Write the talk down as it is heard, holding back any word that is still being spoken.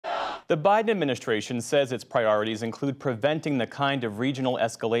The Biden administration says its priorities include preventing the kind of regional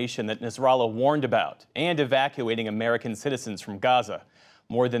escalation that Nasrallah warned about and evacuating American citizens from Gaza.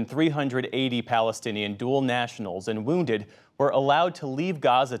 More than 380 Palestinian dual nationals and wounded were allowed to leave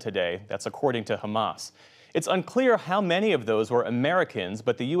Gaza today. That's according to Hamas. It's unclear how many of those were Americans,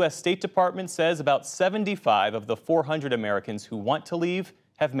 but the U.S. State Department says about 75 of the 400 Americans who want to leave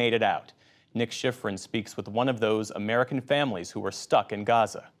have made it out. Nick Schifrin speaks with one of those American families who were stuck in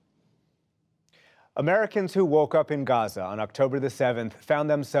Gaza. Americans who woke up in Gaza on October the 7th found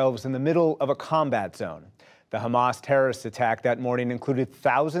themselves in the middle of a combat zone. The Hamas terrorist attack that morning included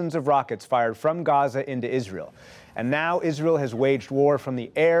thousands of rockets fired from Gaza into Israel. And now Israel has waged war from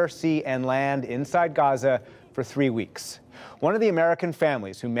the air, sea, and land inside Gaza for 3 weeks. One of the American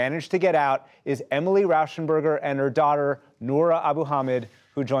families who managed to get out is Emilee Rauschenberger and her daughter, Noora Abuhamad,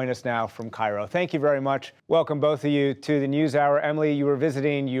 who join us now from Cairo. Thank you very much. Welcome, both of you, to the NewsHour. Emilee, you were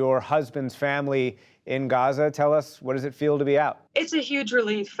visiting your husband's family in Gaza. Tell us, what does it feel to be out? It's a huge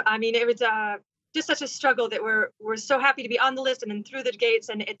relief. I mean, it was just such a struggle that we're so happy to be on the list and then through the gates.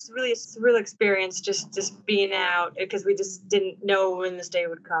 And it's really a surreal experience just being out, because we just didn't know when this day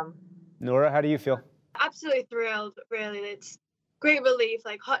would come. Noora, how do you feel? Absolutely thrilled, really. It's great relief,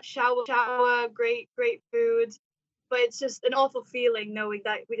 like hot shower, great food. But it's just an awful feeling knowing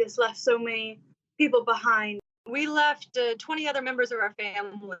that we just left so many people behind. We left 20 other members of our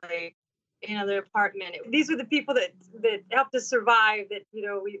family in another apartment. These were the people that helped us survive, that, you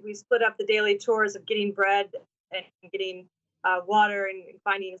know, we split up the daily chores of getting bread and getting water and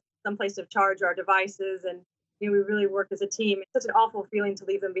finding some place to charge our devices. And, you know, we really worked as a team. It's such an awful feeling to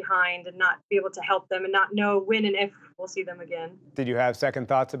leave them behind and not be able to help them and not know when and if we'll see them again. Did you have second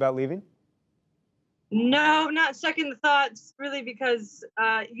thoughts about leaving? No, not second thoughts, really, because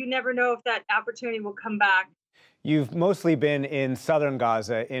you never know if that opportunity will come back. You've mostly been in southern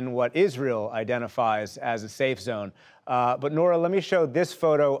Gaza, in what Israel identifies as a safe zone. But Noora, let me show this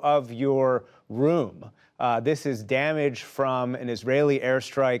photo of your room. This is damage from an Israeli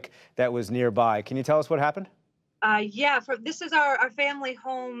airstrike that was nearby. Can you tell us what happened? This is our family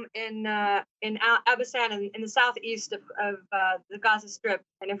home in Abasan in the southeast of the Gaza Strip.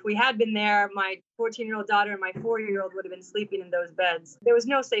 And if we had been there, my 14-year-old daughter and my 4-year-old would have been sleeping in those beds. There was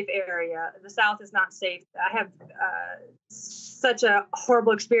no safe area. The south is not safe. I have such a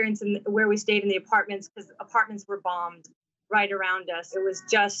horrible experience where we stayed in the apartments, because apartments were bombed right around us. It was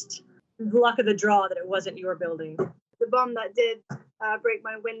just luck of the draw that it wasn't your building. The bomb that did break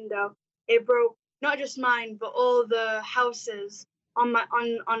my window, it broke not just mine, but all the houses on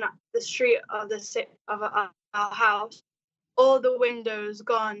the street of our house. All the windows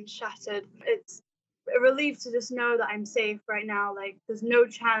gone, shattered. It's a relief to just know that I'm safe right now. Like, there's no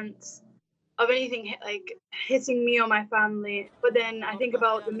chance of anything like hitting me or my family. But then I think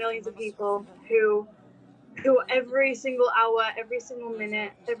about the millions of people who every single hour, every single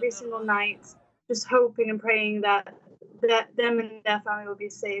minute, every single night, just hoping and praying that them and their family will be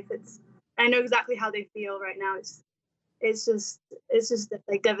safe. I know exactly how they feel right now. It's just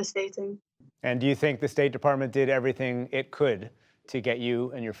like devastating. And do you think the State Department did everything it could to get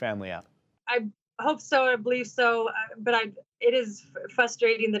you and your family out? I hope so. I believe so. But it is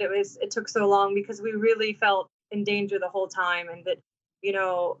frustrating that it took so long, because we really felt in danger the whole time, and that, you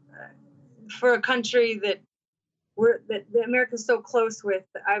know, for a country that America's so close with,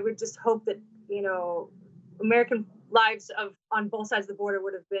 I would just hope that, you know, American lives on both sides of the border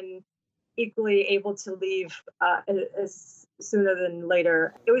would have been equally able to leave as sooner than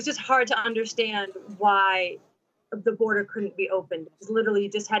later. It was just hard to understand why the border couldn't be opened. Literally, you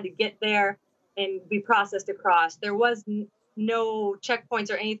just had to get there and be processed across. There was no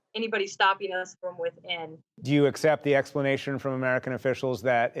checkpoints or anybody stopping us from within. Do you accept the explanation from American officials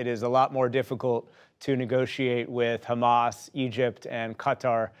that it is a lot more difficult to negotiate with Hamas, Egypt, and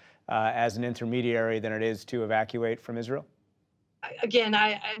Qatar as an intermediary than it is to evacuate from Israel? Again,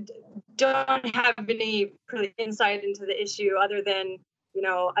 I don't have any really insight into the issue other than, you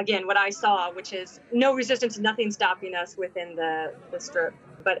know, again, what I saw, which is no resistance, nothing stopping us within the strip.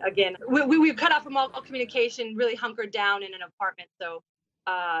 But again, we've cut off from all communication, really hunkered down in an apartment. So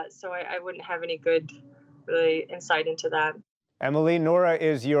I wouldn't have any good really insight into that. Emilee, Noora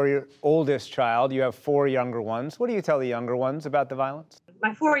is your oldest child. You have 4 younger ones. What do you tell the younger ones about the violence?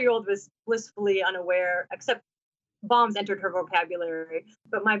 My 4-year-old was blissfully unaware, except bombs entered her vocabulary.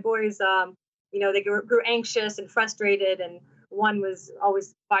 But my boys, you know, they grew anxious and frustrated, and one was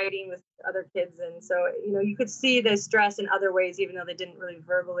always fighting with other kids. And so, you know, you could see the stress in other ways, even though they didn't really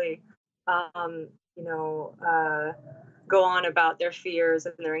verbally, go on about their fears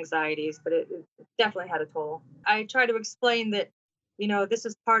and their anxieties, but it definitely had a toll. I try to explain that, this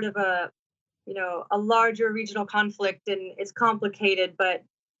is part of a larger regional conflict, and it's complicated, but,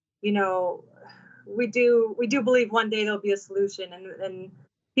 we do believe one day there'll be a solution, and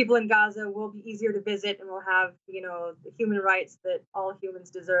people in Gaza will be easier to visit, and will have, the human rights that all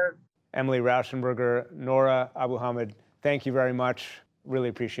humans deserve. Emilee Rauschenberger, Noora Abuhamad, thank you very much. Really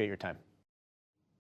appreciate your time.